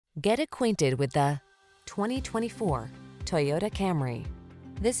Get acquainted with the 2024 Toyota Camry.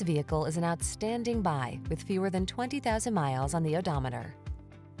 This vehicle is an outstanding buy with fewer than 20,000 miles on the odometer.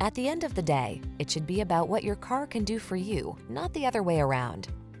 At the end of the day, it should be about what your car can do for you, not the other way around.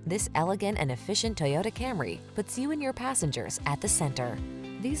 This elegant and efficient Toyota Camry puts you and your passengers at the center.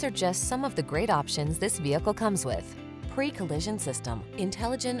 These are just some of the great options this vehicle comes with: pre-collision system,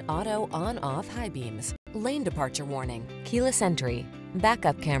 intelligent auto on-off high beams, lane departure warning, keyless entry,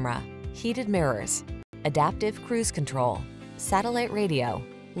 backup camera, heated mirrors, adaptive cruise control, satellite radio,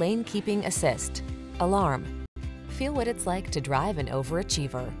 lane keeping assist, alarm. Feel what it's like to drive an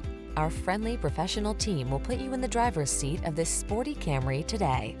overachiever. Our friendly professional team will put you in the driver's seat of this sporty Camry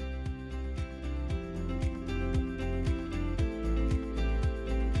today.